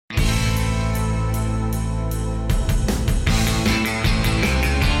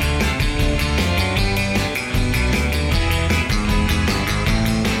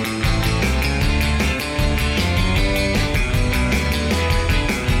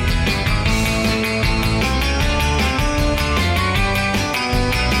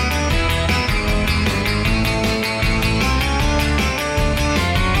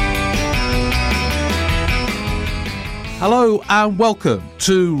Hello and welcome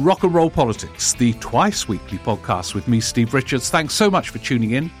to Rock and Roll Politics, the twice-weekly podcast with me, Steve Richards. Thanks so much for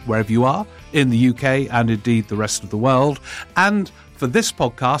tuning in, wherever you are, in the UK and indeed the rest of the world. And for this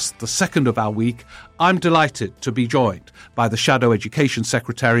podcast, the second of our week, I'm delighted to be joined by the Shadow Education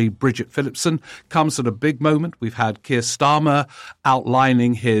Secretary, Bridget Phillipson. Comes at a big moment. We've had Keir Starmer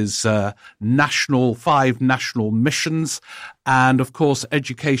outlining his 5 national missions. And of course,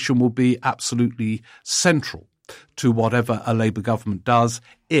 education will be absolutely central to whatever a Labour government does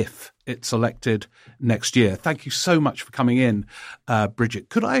if it's elected next year. Thank you so much for coming in, Bridget.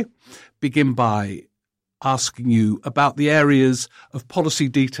 Could I begin by asking you about the areas of policy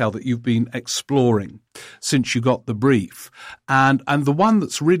detail that you've been exploring since you got the brief? And the one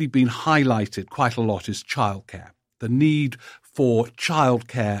that's really been highlighted quite a lot is childcare, the need for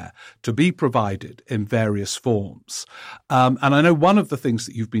childcare to be provided in various forms. And I know one of the things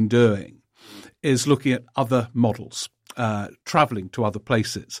that you've been doing is looking at other models, travelling to other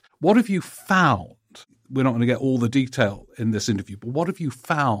places. What have you found? We're not going to get all the detail in this interview, but what have you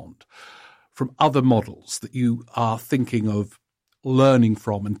found from other models that you are thinking of learning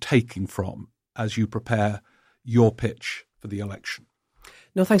from and taking from as you prepare your pitch for the election?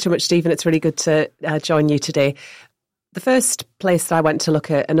 No, thanks very much, Stephen. It's really good to join you today. The first place that I went to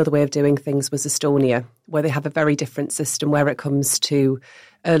look at another way of doing things was Estonia, where they have a very different system where it comes to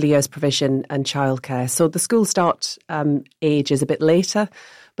early years provision and childcare. So the school start age is a bit later,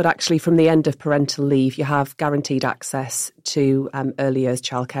 but actually from the end of parental leave, you have guaranteed access to early years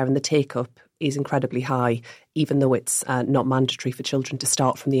childcare, and the take-up is incredibly high, even though it's not mandatory for children to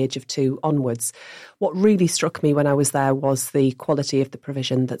start from the age of 2 onwards. What really struck me when I was there was the quality of the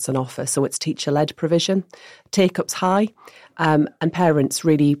provision that's on offer. So it's teacher-led provision. Take-up's high, and parents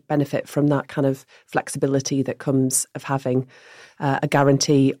really benefit from that kind of flexibility that comes of having a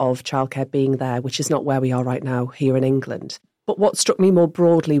guarantee of childcare being there, which is not where we are right now here in England. But what struck me more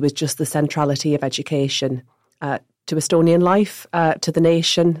broadly was just the centrality of education to Estonian life, to the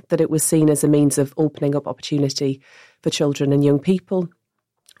nation, that it was seen as a means of opening up opportunity for children and young people,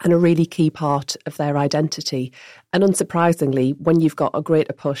 and a really key part of their identity. And unsurprisingly, when you've got a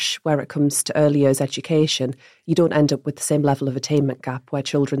greater push where it comes to early years education, you don't end up with the same level of attainment gap where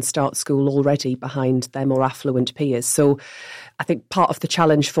children start school already behind their more affluent peers. So I think part of the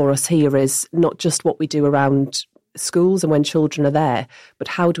challenge for us here is not just what we do around schools and when children are there, but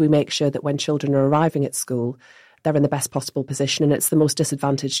how do we make sure that when children are arriving at school, they're in the best possible position, and it's the most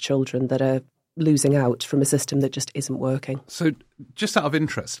disadvantaged children that are losing out from a system that just isn't working. So just out of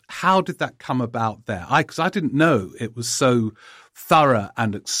interest, how did that come about there? Because I didn't know it was so thorough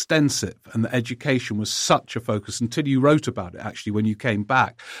and extensive and that education was such a focus until you wrote about it, actually, when you came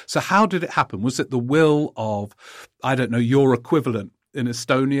back. So how did it happen? Was it the will of, I don't know, your equivalent in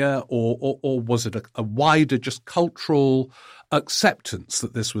Estonia, or was it a wider just cultural acceptance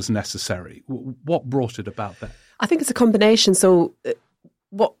that this was necessary? What brought it about there? I think it's a combination. So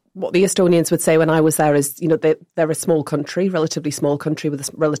what the Estonians would say when I was there is, they're a small country, relatively small country with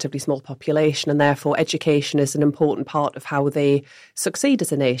a relatively small population, and therefore education is an important part of how they succeed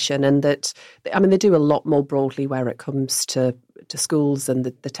as a nation. And that, they do a lot more broadly where it comes to schools and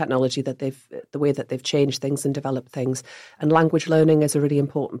the technology that the way that they've changed things and developed things. And language learning is a really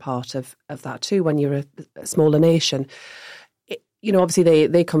important part of that too when you're a smaller nation. Obviously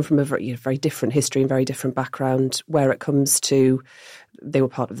they come from a very different history and very different background where it comes to, they were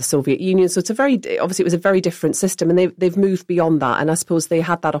part of the Soviet Union. So it was a very different system, and they've moved beyond that. And I suppose they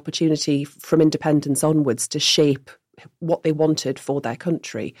had that opportunity from independence onwards to shape what they wanted for their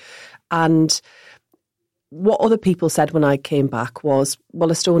country. And what other people said when I came back was, well,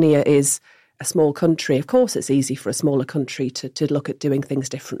 Estonia is a small country. Of course, it's easy for a smaller country to look at doing things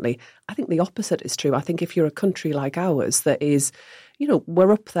differently. I think the opposite is true. I think if you're a country like ours that is,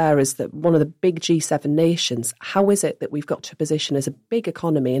 we're up there as one of the big G7 nations, how is it that we've got to a position as a big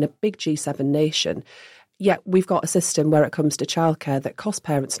economy and a big G7 nation, yet we've got a system where it comes to childcare that costs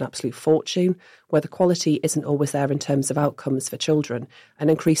parents an absolute fortune, where the quality isn't always there in terms of outcomes for children, and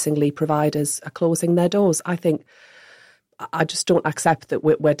increasingly providers are closing their doors. I just don't accept that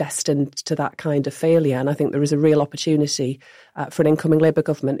we're destined to that kind of failure. And I think there is a real opportunity for an incoming Labour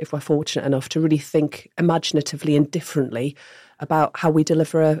government, if we're fortunate enough, to really think imaginatively and differently about how we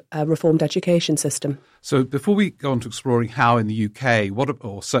deliver a reformed education system. So before we go on to exploring how in the UK,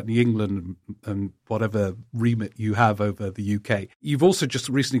 or certainly England and whatever remit you have over the UK, you've also just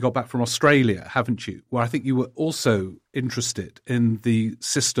recently got back from Australia, haven't you? Where I think you were also interested in the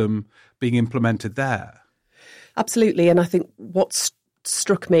system being implemented there. Absolutely. And I think what's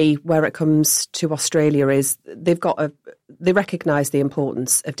struck me where it comes to Australia is they recognise the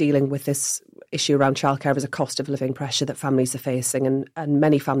importance of dealing with this issue around childcare is a cost of living pressure that families are facing, and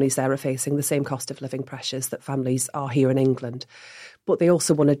many families there are facing the same cost of living pressures that families are here in England. But they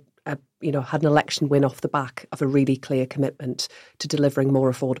also want to, had an election win off the back of a really clear commitment to delivering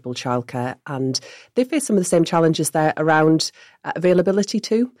more affordable childcare. And they face some of the same challenges there around availability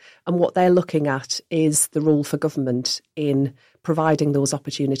too. And what they're looking at is the role for government in providing those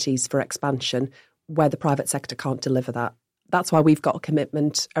opportunities for expansion where the private sector can't deliver that. That's why we've got a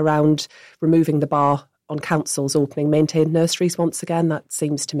commitment around removing the bar on councils opening maintained nurseries once again. That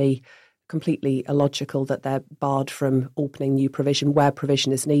seems to me completely illogical that they're barred from opening new provision where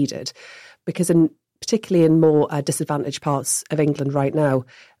provision is needed. Because particularly in more disadvantaged parts of England right now,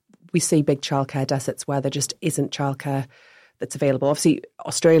 we see big childcare deserts where there just isn't childcare that's available. Obviously,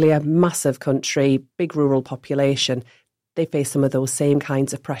 Australia, massive country, big rural population, they face some of those same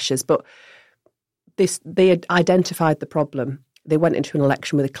kinds of pressures. But they had identified the problem. They went into an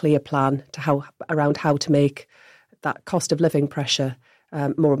election with a clear plan around how to make that cost of living pressure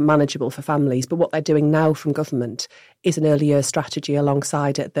more manageable for families. But what they're doing now from government is an early years strategy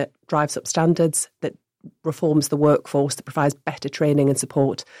alongside it that drives up standards, that reforms the workforce, that provides better training and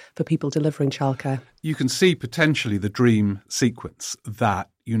support for people delivering childcare. You can see potentially the dream sequence that,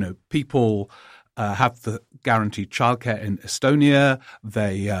 people have the guaranteed childcare in Estonia.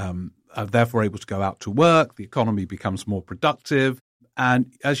 They are therefore able to go out to work. The economy becomes more productive.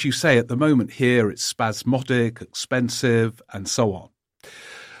 And as you say, at the moment here, it's spasmodic, expensive, and so on.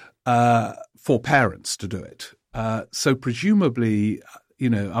 For parents to do it. So presumably,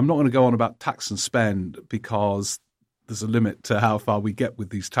 I'm not going to go on about tax and spend because there's a limit to how far we get with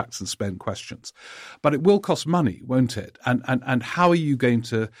these tax and spend questions. But it will cost money, won't it? And how are you going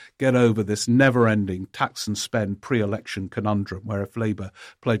to get over this never-ending tax and spend pre-election conundrum where if Labour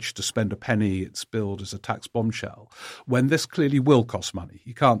pledged to spend a penny, it's billed as a tax bombshell, when this clearly will cost money?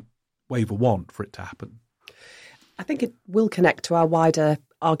 You can't wave a wand for it to happen. I think it will connect to our wider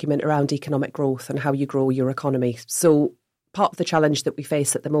argument around economic growth and how you grow your economy. So part of the challenge that we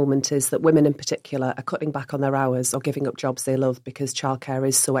face at the moment is that women in particular are cutting back on their hours or giving up jobs they love because childcare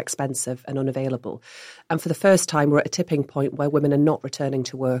is so expensive and unavailable. And for the first time, we're at a tipping point where women are not returning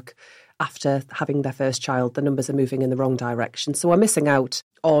to work after having their first child. The numbers are moving in the wrong direction. So we're missing out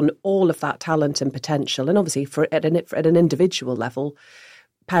on all of that talent and potential. And obviously, at an individual level,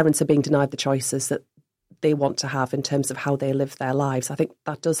 parents are being denied the choices that they want to have in terms of how they live their lives. I think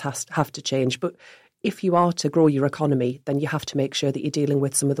that does have to change. But if you are to grow your economy, then you have to make sure that you're dealing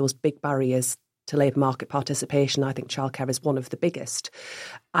with some of those big barriers to labour market participation. I think childcare is one of the biggest.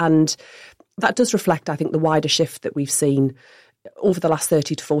 And that does reflect, I think, the wider shift that we've seen over the last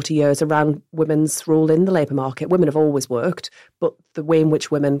 30 to 40 years around women's role in the labour market. Women have always worked, but the way in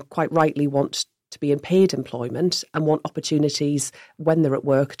which women quite rightly want to be in paid employment and want opportunities when they're at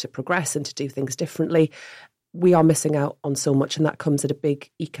work to progress and to do things differently, we are missing out on so much, and that comes at a big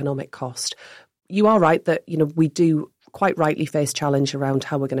economic cost. You are right that, we do quite rightly face challenge around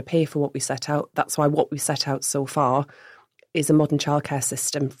how we're going to pay for what we set out. That's why what we've set out so far is a modern childcare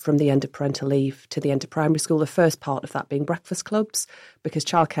system from the end of parental leave to the end of primary school. The first part of that being breakfast clubs, because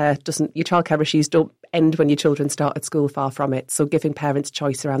your childcare issues don't end when your children start at school, far from it. So giving parents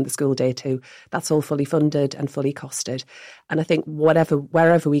choice around the school day too, that's all fully funded and fully costed. And I think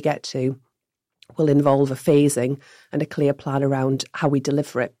wherever we get to will involve a phasing and a clear plan around how we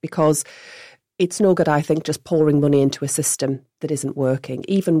deliver it, because it's no good, I think, just pouring money into a system that isn't working.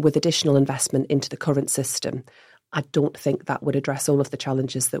 Even with additional investment into the current system, I don't think that would address all of the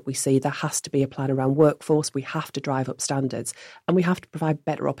challenges that we see. There has to be a plan around workforce. We have to drive up standards, and we have to provide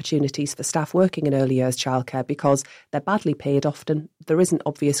better opportunities for staff working in early years childcare, because they're badly paid often. There isn't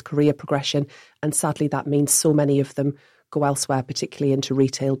obvious career progression, and sadly that means so many of them go elsewhere, particularly into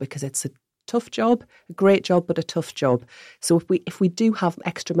retail, because it's a tough job, a great job, but a tough job. So if we do have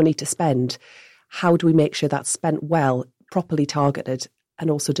extra money to spend, how do we make sure that's spent well, properly targeted, and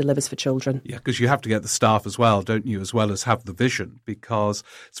also delivers for children? Yeah, because you have to get the staff as well, don't you, as well as have the vision, because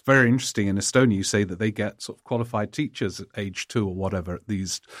it's very interesting. In Estonia, you say that they get sort of qualified teachers at age 2 or whatever at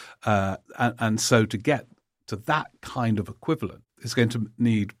these. And so to get to that kind of equivalent is going to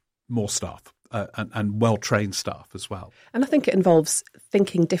need more staff. And well-trained staff as well. And I think it involves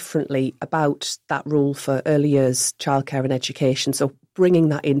thinking differently about that role for early years childcare and education. So bringing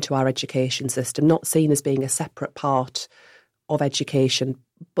that into our education system, not seen as being a separate part of education,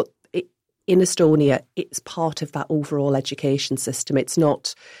 but in Estonia, it's part of that overall education system. It's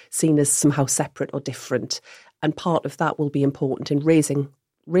not seen as somehow separate or different. And part of that will be important in raising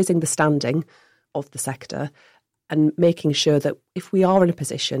the standing of the sector and making sure that if we are in a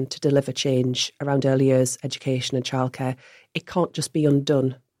position to deliver change around early years education and childcare, it can't just be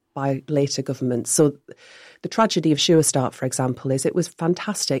undone by later governments. So the tragedy of Sure Start, for example, is it was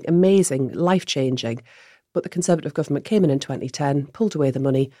fantastic, amazing, life-changing, but the Conservative government came in 2010, pulled away the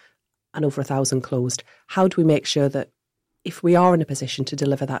money, and over 1,000 closed. How do we make sure that if we are in a position to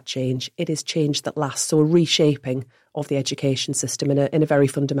deliver that change, it is change that lasts, so a reshaping of the education system in a very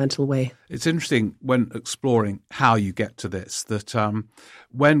fundamental way? It's interesting when exploring how you get to this, that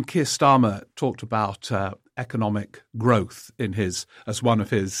when Keir Starmer talked about economic growth as one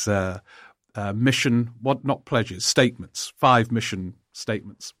of his statements, 5 mission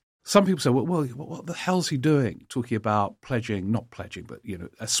statements. Some people say, well, what the hell's he doing? Talking about not pledging, but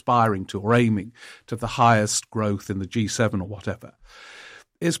aspiring to or aiming to the highest growth in the G7 or whatever.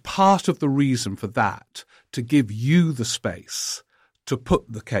 Is part of the reason for that to give you the space to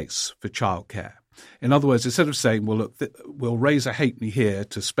put the case for childcare? In other words, instead of saying, well, look, we'll raise a halfpenny here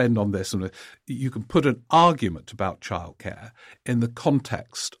to spend on this, and you can put an argument about childcare in the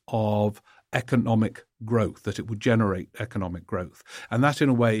context of economic growth, that it would generate economic growth. And that, in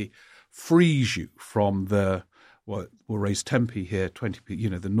a way, frees you from we'll raise 10p here,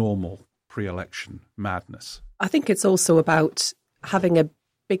 20p, the normal pre-election madness. I think it's also about having a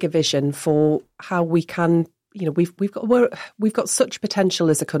bigger vision for how we can, we've got such potential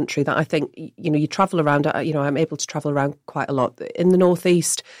as a country that I think, you travel around, I'm able to travel around quite a lot. In the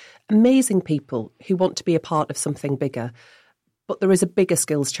Northeast, amazing people who want to be a part of something bigger. But there is a bigger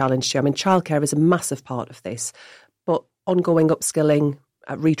skills challenge too. I mean, childcare is a massive part of this, but ongoing upskilling,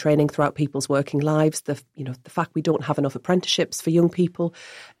 retraining throughout people's working lives, the fact we don't have enough apprenticeships for young people,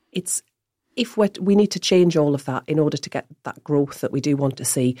 we need to change all of that in order to get that growth that we do want to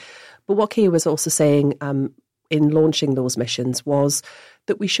see. But what Keir was also saying in launching those missions was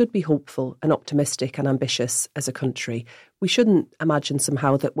that we should be hopeful and optimistic and ambitious as a country. We shouldn't imagine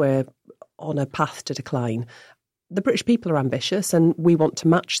somehow that we're on a path to decline. The British people are ambitious and we want to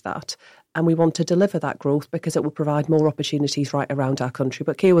match that, and we want to deliver that growth because it will provide more opportunities right around our country.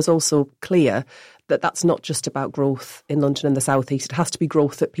 But Keir was also clear that that's not just about growth in London and the South East. It has to be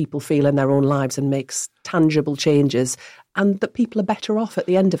growth that people feel in their own lives and makes tangible changes, and that people are better off at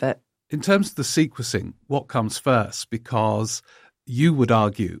the end of it. In terms of the sequencing, what comes first? Because you would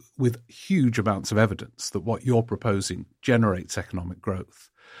argue with huge amounts of evidence that what you're proposing generates economic growth.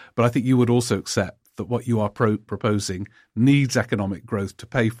 But I think you would also accept that what you are proposing needs economic growth to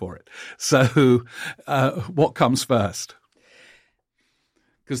pay for it. So what comes first?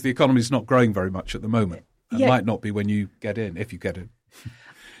 Because the economy is not growing very much at the moment. It might not be when you get in, if you get in.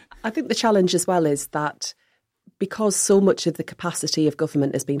 I think the challenge as well is that because so much of the capacity of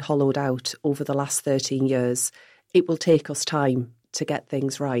government has been hollowed out over the last 13 years, it will take us time to get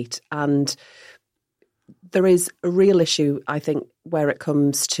things right. And there is a real issue, I think, where it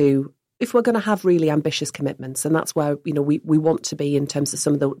comes to if we're going to have really ambitious commitments, and that's where we want to be in terms of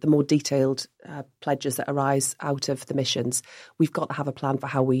some of the more detailed pledges that arise out of the missions, we've got to have a plan for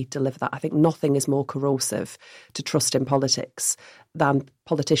how we deliver that. I think nothing is more corrosive to trust in politics than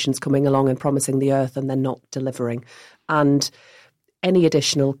politicians coming along and promising the earth and then not delivering. And any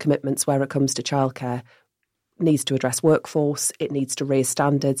additional commitments where it comes to childcare needs to address workforce, it needs to raise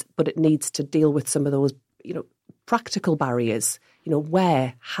standards, but it needs to deal with some of those practical barriers.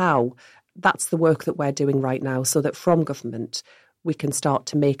 Where, how, that's the work that we're doing right now, so that from government we can start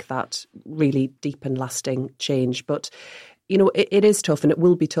to make that really deep and lasting change. But, it is tough, and it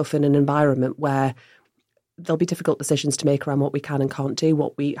will be tough in an environment where there'll be difficult decisions to make around what we can and can't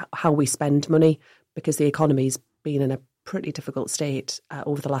do, how we spend money, because the economy's been in a pretty difficult state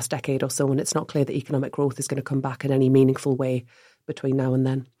over the last decade or so, and it's not clear that economic growth is going to come back in any meaningful way between now and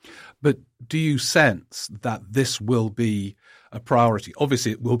then. But do you sense that this will be a priority?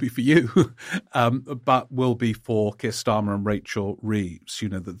 Obviously, it will be for you, but will be for Keir Starmer and Rachel Reeves.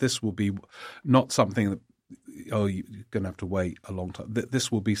 That this will be not something that, you're going to have to wait a long time.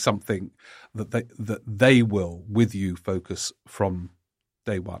 This will be something that they will, with you, focus from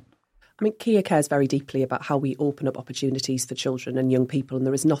day one. I mean, Keir cares very deeply about how we open up opportunities for children and young people, and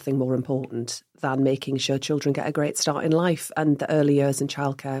there is nothing more important than making sure children get a great start in life, and the early years in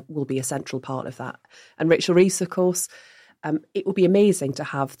childcare will be a central part of that. And Rachel Reeves, of course, it would be amazing to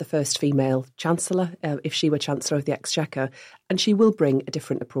have the first female Chancellor, if she were Chancellor of the Exchequer, and she will bring a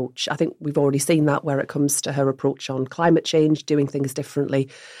different approach. I think we've already seen that where it comes to her approach on climate change, doing things differently,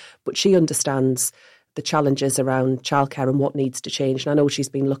 but she understands the challenges around childcare and what needs to change. And I know she's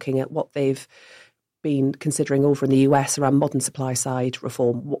been looking at what they've been considering over in the US around modern supply side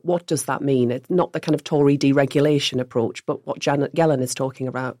reform. What does that mean? It's not the kind of Tory deregulation approach, but what Janet Yellen is talking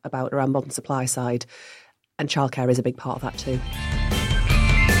about around modern supply side. And childcare is a big part of that too.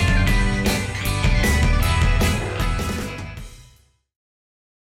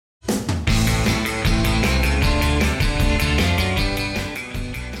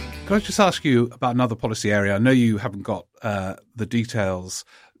 Can I just ask you about another policy area? I know you haven't got the details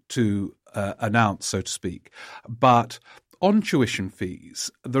to announce, so to speak, but on tuition fees,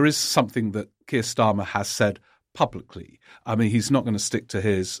 there is something that Keir Starmer has said publicly. I mean, he's not going to stick to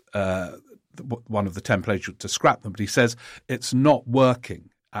his one of the 10 pledges to scrap them, but he says it's not working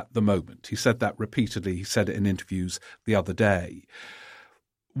at the moment. He said that repeatedly. He said it in interviews the other day.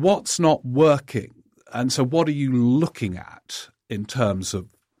 What's not working? And so what are you looking at in terms of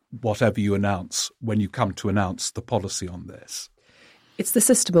whatever you announce when you come to announce the policy on this? It's the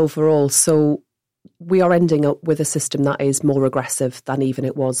system overall. So we are ending up with a system that is more aggressive than even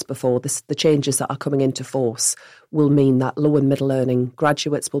it was before. The changes that are coming into force will mean that low and middle earning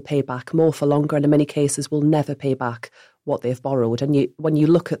graduates will pay back more for longer, and in many cases will never pay back what they've borrowed. And when you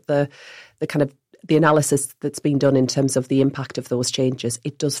look at the kind of the analysis that's been done in terms of the impact of those changes,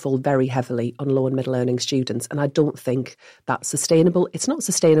 it does fall very heavily on low and middle earning students. And I don't think that's sustainable. It's not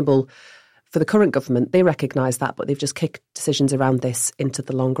sustainable for the current government. They recognise that, but they've just kicked decisions around this into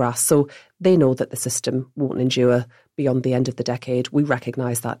the long grass. So they know that the system won't endure beyond the end of the decade. We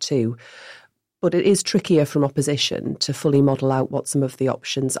recognise that too. But it is trickier from opposition to fully model out what some of the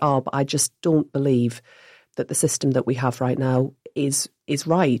options are. But I just don't believe that the system that we have right now is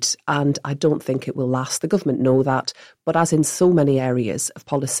right, and I don't think it will last. The government know that, but as in so many areas of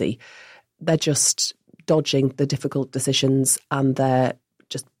policy, they're just dodging the difficult decisions, and they're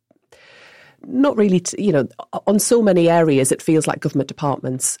just not really, on so many areas it feels like government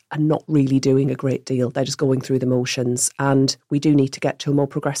departments are not really doing a great deal. They're just going through the motions, and we do need to get to a more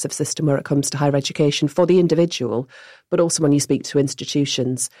progressive system where it comes to higher education for the individual, but also when you speak to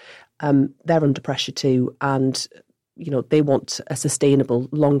institutions, they're under pressure too, and they want a sustainable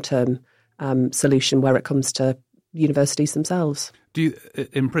long-term solution where it comes to universities themselves. Do you,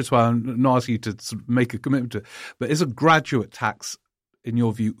 in principle, I'm not asking you to sort of make a commitment to it, but is a graduate tax, in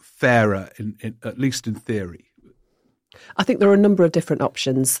your view, fairer, in at least in theory? I think there are a number of different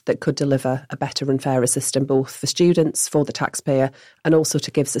options that could deliver a better and fairer system, both for students, for the taxpayer, and also to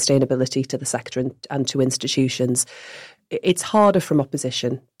give sustainability to the sector and to institutions. It's harder from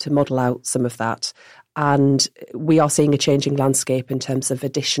opposition to model out some of that. And we are seeing a changing landscape in terms of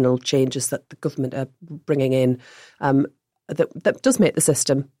additional changes that the government are bringing in that does make the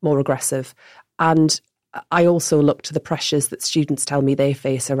system more aggressive. And I also look to the pressures that students tell me they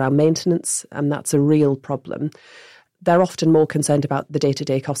face around maintenance, and that's a real problem. They're often more concerned about the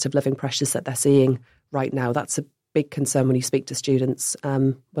day-to-day cost of living pressures that they're seeing right now. That's a big concern when you speak to students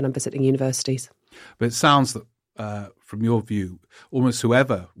when I'm visiting universities. But it sounds that from your view, almost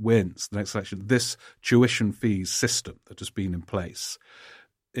whoever wins the next election, this tuition fees system that has been in place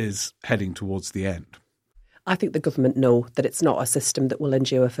is heading towards the end. I think the government know that it's not a system that will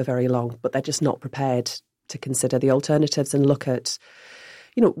endure for very long, but they're just not prepared to consider the alternatives and look at,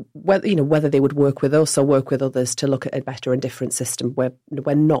 whether they would work with us or work with others to look at a better and different system. We're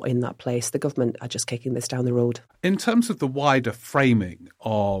not in that place. The government are just kicking this down the road. In terms of the wider framing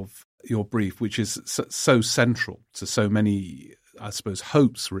of your brief, which is so central to so many, I suppose,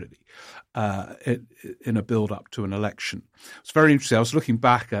 hopes, really, in a build-up to an election. It's very interesting. I was looking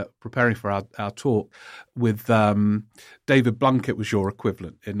back at preparing for our talk with David Blunkett was your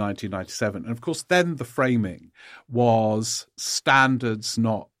equivalent in 1997. And, of course, then the framing was standards,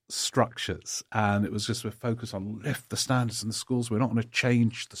 not structures. And it was just a focus on lift the standards in the schools. We're not going to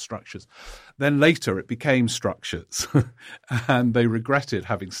change the structures. Then later it became structures and they regretted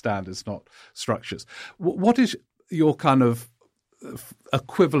having standards, not structures. What is your kind of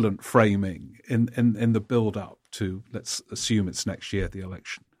equivalent framing in the build-up to, let's assume it's next year, the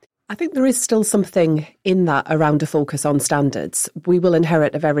election? I think there is still something in that around a focus on standards. We will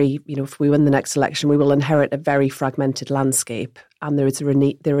inherit if we win the next election, we will inherit a very fragmented landscape, and there is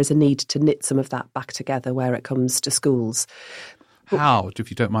a need to knit some of that back together where it comes to schools. How,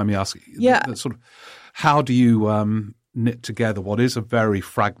 if you don't mind me asking? Yeah. How do you knit together what is a very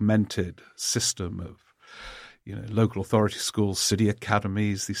fragmented system of local authority schools, city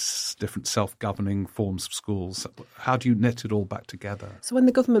academies, these different self-governing forms of schools? How do you knit it all back together? So when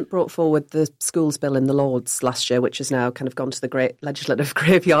the government brought forward the schools bill in the Lords last year, which has now kind of gone to the great legislative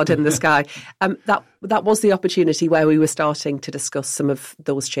graveyard in the sky, that was the opportunity where we were starting to discuss some of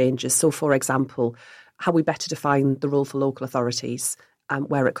those changes. So, for example, how we better define the role for local authorities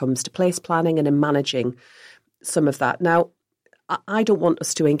where it comes to place planning and in managing some of that. Now, I don't want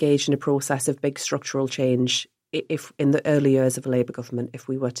us to engage in a process of big structural change if in the early years of a Labour government, if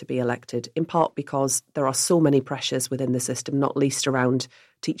we were to be elected, in part because there are so many pressures within the system, not least around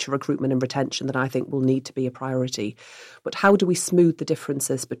teacher recruitment and retention, that I think will need to be a priority. But how do we smooth the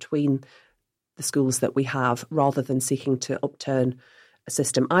differences between the schools that we have rather than seeking to upturn a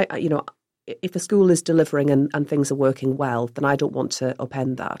system. If a school is delivering and things are working well, then I don't want to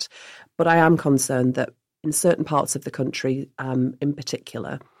upend that. But I am concerned that in certain parts of the country, in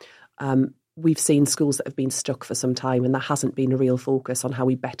particular, we've seen schools that have been stuck for some time, and there hasn't been a real focus on how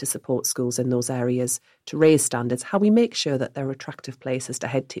we better support schools in those areas to raise standards, how we make sure that they're attractive places for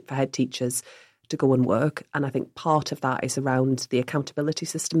head teachers to go and work. And I think part of that is around the accountability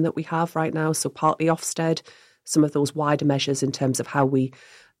system that we have right now. So partly Ofsted, some of those wider measures in terms of how we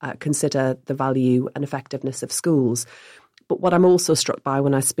consider the value and effectiveness of schools. But what I'm also struck by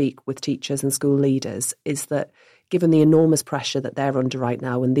when I speak with teachers and school leaders is that given the enormous pressure that they're under right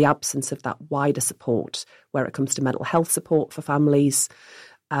now and the absence of that wider support where it comes to mental health support for families,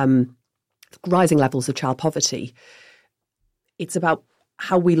 rising levels of child poverty, it's about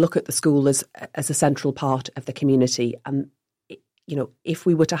how we look at the school as a central part of the community. And, if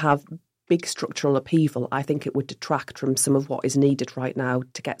we were to have big structural upheaval, I think it would detract from some of what is needed right now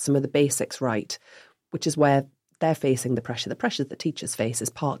to get some of the basics right, which is where they're facing the pressure. The pressure that teachers face is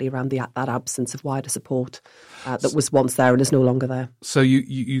partly around that absence of wider support that was once there and is no longer there. So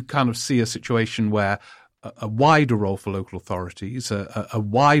you kind of see a situation where a wider role for local authorities, a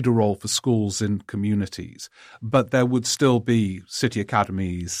wider role for schools in communities, but there would still be city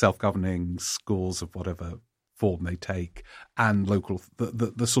academies, self-governing schools of whatever form they take, and local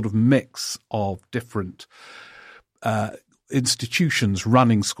the sort of mix of different institutions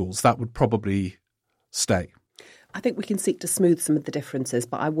running schools. That would probably stay. I think we can seek to smooth some of the differences,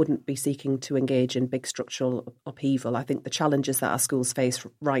 but I wouldn't be seeking to engage in big structural upheaval. I think the challenges that our schools face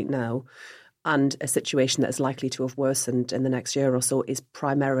right now, and a situation that is likely to have worsened in the next year or so, is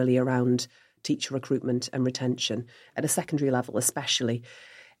primarily around teacher recruitment and retention. At a secondary level especially,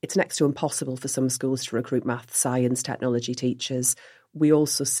 it's next to impossible for some schools to recruit maths, science, technology teachers. We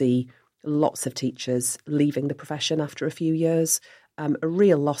also see lots of teachers leaving the profession after a few years, a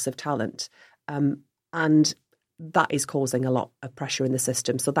real loss of talent. And that is causing a lot of pressure in the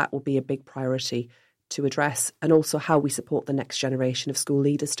system. So that will be a big priority to address, and also how we support the next generation of school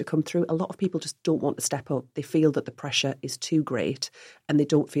leaders to come through. A lot of people just don't want to step up. They feel that the pressure is too great and they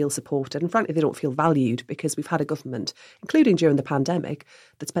don't feel supported. And frankly, they don't feel valued, because we've had a government, including during the pandemic,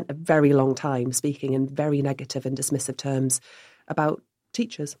 that spent a very long time speaking in very negative and dismissive terms about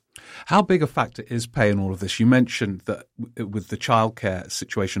teachers. How big a factor is pay in all of this? You mentioned that with the childcare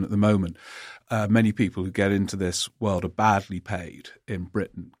situation at the moment, many people who get into this world are badly paid in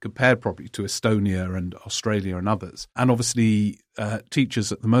Britain, compared probably to Estonia and Australia and others. And obviously,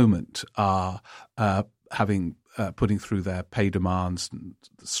 teachers at the moment are putting through their pay demands and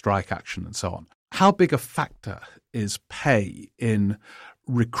strike action and so on. How big a factor is pay in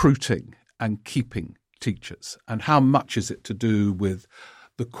recruiting and keeping teachers, and how much is it to do with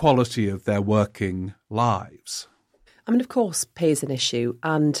the quality of their working lives? I mean, of course, pay is an issue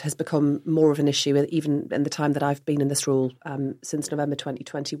and has become more of an issue even in the time that I've been in this role since November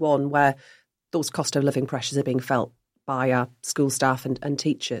 2021, where those cost of living pressures are being felt by our school staff and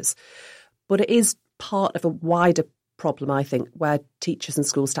teachers. But it is part of a wider problem, I think, where teachers and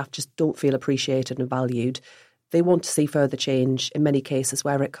school staff just don't feel appreciated and valued. They want to see further change in many cases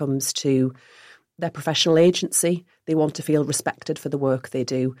where it comes to their professional agency. They want to feel respected for the work they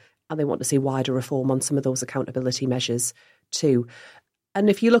do, and they want to see wider reform on some of those accountability measures too. And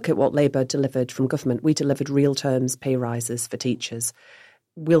if you look at what Labour delivered from government, we delivered real terms pay rises for teachers.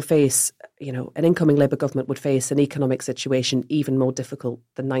 We'll face, an incoming Labour government would face an economic situation even more difficult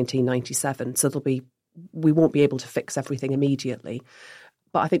than 1997. So we won't be able to fix everything immediately.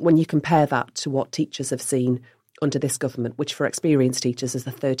 But I think when you compare that to what teachers have seen under this government, which for experienced teachers is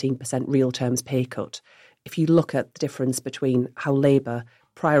the 13% real terms pay cut, if you look at the difference between how Labour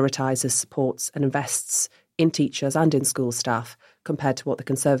prioritises, supports and invests in teachers and in school staff compared to what the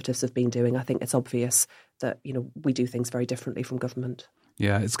Conservatives have been doing, I think it's obvious that, we do things very differently from government.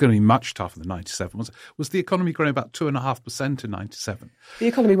 Yeah, it's going to be much tougher than 97. Was the economy growing about 2.5% in 97? The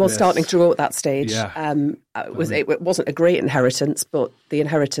economy was starting to grow at that stage. Yeah. It wasn't a great inheritance, but the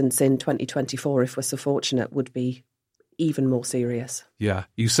inheritance in 2024, if we're so fortunate, would be even more serious. Yeah,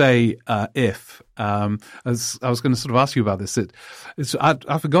 you say if. As I was going to sort of ask you about this,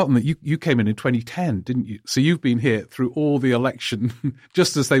 I've forgotten that you came in 2010, didn't you? So you've been here through all the election,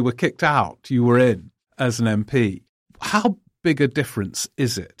 just as they were kicked out, you were in as an MP. How big a difference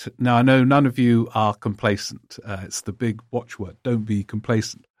is it? Now, I know none of you are complacent. It's the big watchword, don't be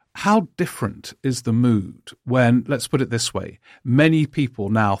complacent. How different is the mood when, let's put it this way, many people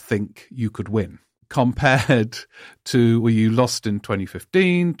now think you could win compared to where you lost in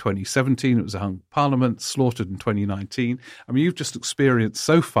 2015, 2017, it was a hung parliament, slaughtered in 2019. I mean, you've just experienced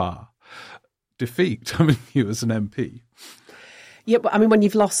so far defeat, you as an MP. Yeah, but I mean, when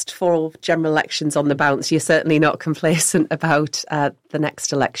you've lost 4 general elections on the bounce, you're certainly not complacent about the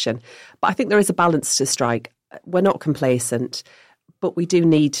next election. But I think there is a balance to strike. We're not complacent, but we do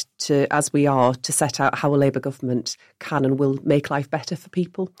need to, as we are, to set out how a Labour government can and will make life better for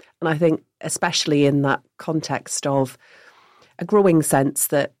people. And I think especially in that context of a growing sense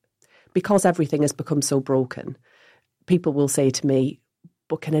that because everything has become so broken, people will say to me,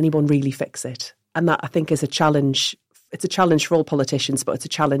 but can anyone really fix it? And that, I think, is a challenge. It's a challenge for all politicians, but it's a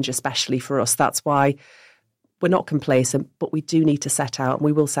challenge especially for us. That's why we're not complacent, but we do need to set out, and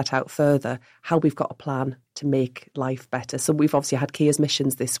we will set out further, how we've got a plan to make life better. So we've obviously had Keir's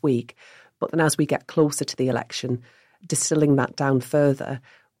missions this week, but then as we get closer to the election, distilling that down further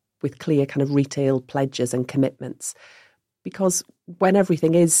with clear kind of retail pledges and commitments. Because when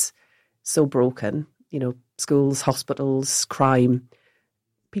everything is so broken, you know, schools, hospitals, crime,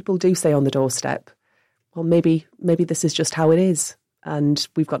 people do say on the doorstep, well, maybe this is just how it is. And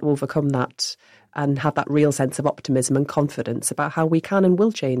we've got to overcome that and have that real sense of optimism and confidence about how we can and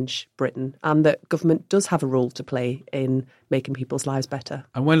will change Britain, and that government does have a role to play in making people's lives better.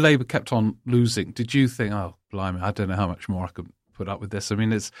 And when Labour kept on losing, did you think, oh, blimey, I don't know how much more I could put up with this? I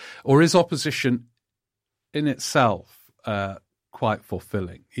mean, is opposition in itself quite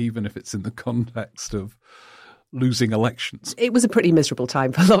fulfilling, even if it's in the context of losing elections? It was a pretty miserable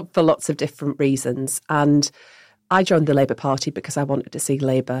time for lots of different reasons. And I joined the Labour Party because I wanted to see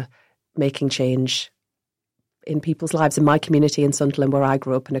Labour making change in people's lives, in my community in Sunderland, where I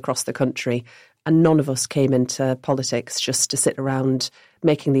grew up, and across the country. And none of us came into politics just to sit around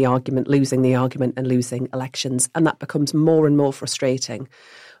making the argument, losing the argument and losing elections. And that becomes more and more frustrating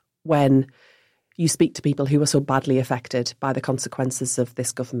when you speak to people who are so badly affected by the consequences of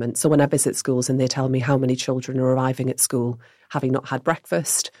this government. So when I visit schools and they tell me how many children are arriving at school having not had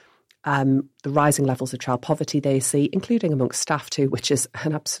breakfast, the rising levels of child poverty they see, including amongst staff too, which is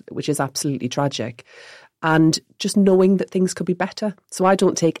absolutely tragic, and just knowing that things could be better. So I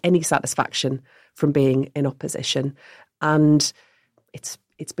don't take any satisfaction from being in opposition, and it's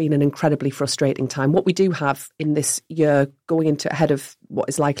been an incredibly frustrating time. What we do have in this year, going into ahead of what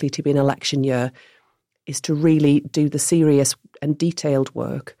is likely to be an election year, is to really do the serious and detailed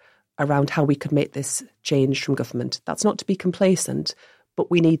work around how we could make this change from government. That's not to be complacent, but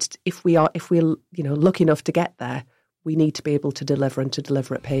we need, if we're lucky enough to get there, we need to be able to deliver, and to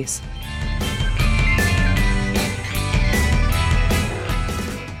deliver at pace.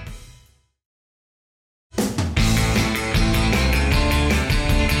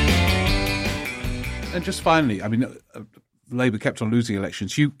 And just finally, I mean, Labour kept on losing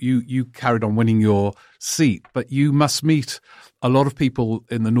elections. You carried on winning your seat, but you must meet a lot of people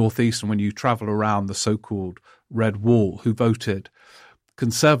in the North East, and when you travel around the so-called Red Wall, who voted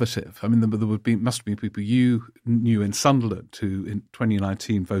Conservative. I mean, must have been people you knew in Sunderland who in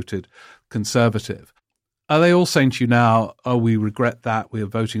 2019 voted Conservative. Are they all saying to you now, oh, we regret that, we are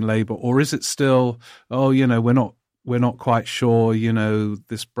voting Labour? Or is it still, oh, you know, we're not quite sure, you know,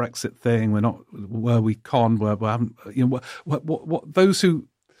 this Brexit thing, we haven't, you know, what those who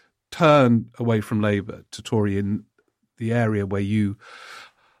turn away from Labour to Tory in the area where you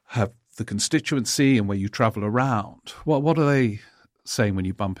have the constituency and where you travel around, what are they saying when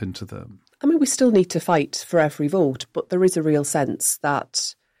you bump into them? I mean, we still need to fight for every vote, but there is a real sense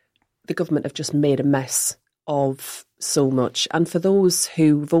that the government have just made a mess of so much. And for those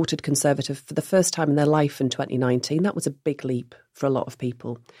who voted Conservative for the first time in their life in 2019, that was a big leap for a lot of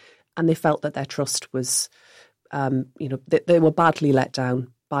people. And they felt that their trust was, they were badly let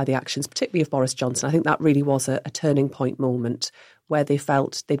down by the actions, particularly of Boris Johnson. I think that really was a turning point moment where they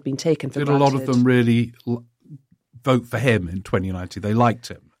felt they'd been taken for granted. Did a lot of them really vote for him in 2019? They liked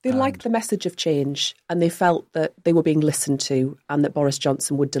him. They liked the message of change, and they felt that they were being listened to and that Boris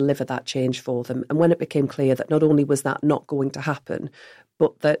Johnson would deliver that change for them. And when it became clear that not only was that not going to happen,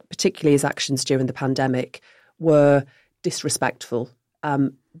 but that particularly his actions during the pandemic were disrespectful,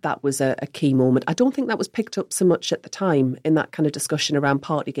 that was a key moment. I don't think that was picked up so much at the time in that kind of discussion around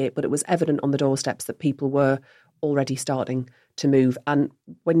Partygate, but it was evident on the doorsteps that people were already starting to move. And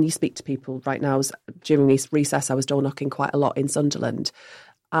when you speak to people right now, during recess, I was door knocking quite a lot in Sunderland.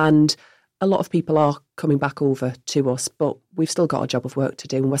 And a lot of people are coming back over to us, but we've still got a job of work to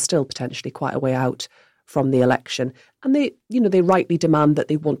do, and we're still potentially quite a way out from the election. And they rightly demand that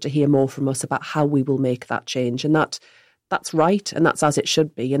they want to hear more from us about how we will make that change. And that's right, and that's as it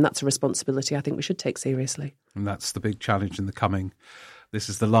should be, and that's a responsibility I think we should take seriously. And that's the big challenge in the coming. This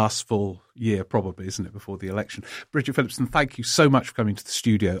is the last full year, probably, isn't it, before the election? Bridget Phillipson, thank you so much for coming to the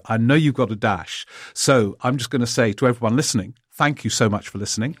studio. I know you've got a dash, so I'm just going to say to everyone listening, thank you so much for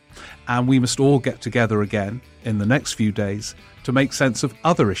listening. And we must all get together again in the next few days to make sense of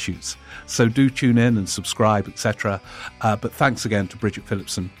other issues. So do tune in and subscribe, etc. But thanks again to Bridget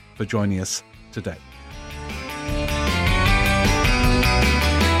Phillipson for joining us today.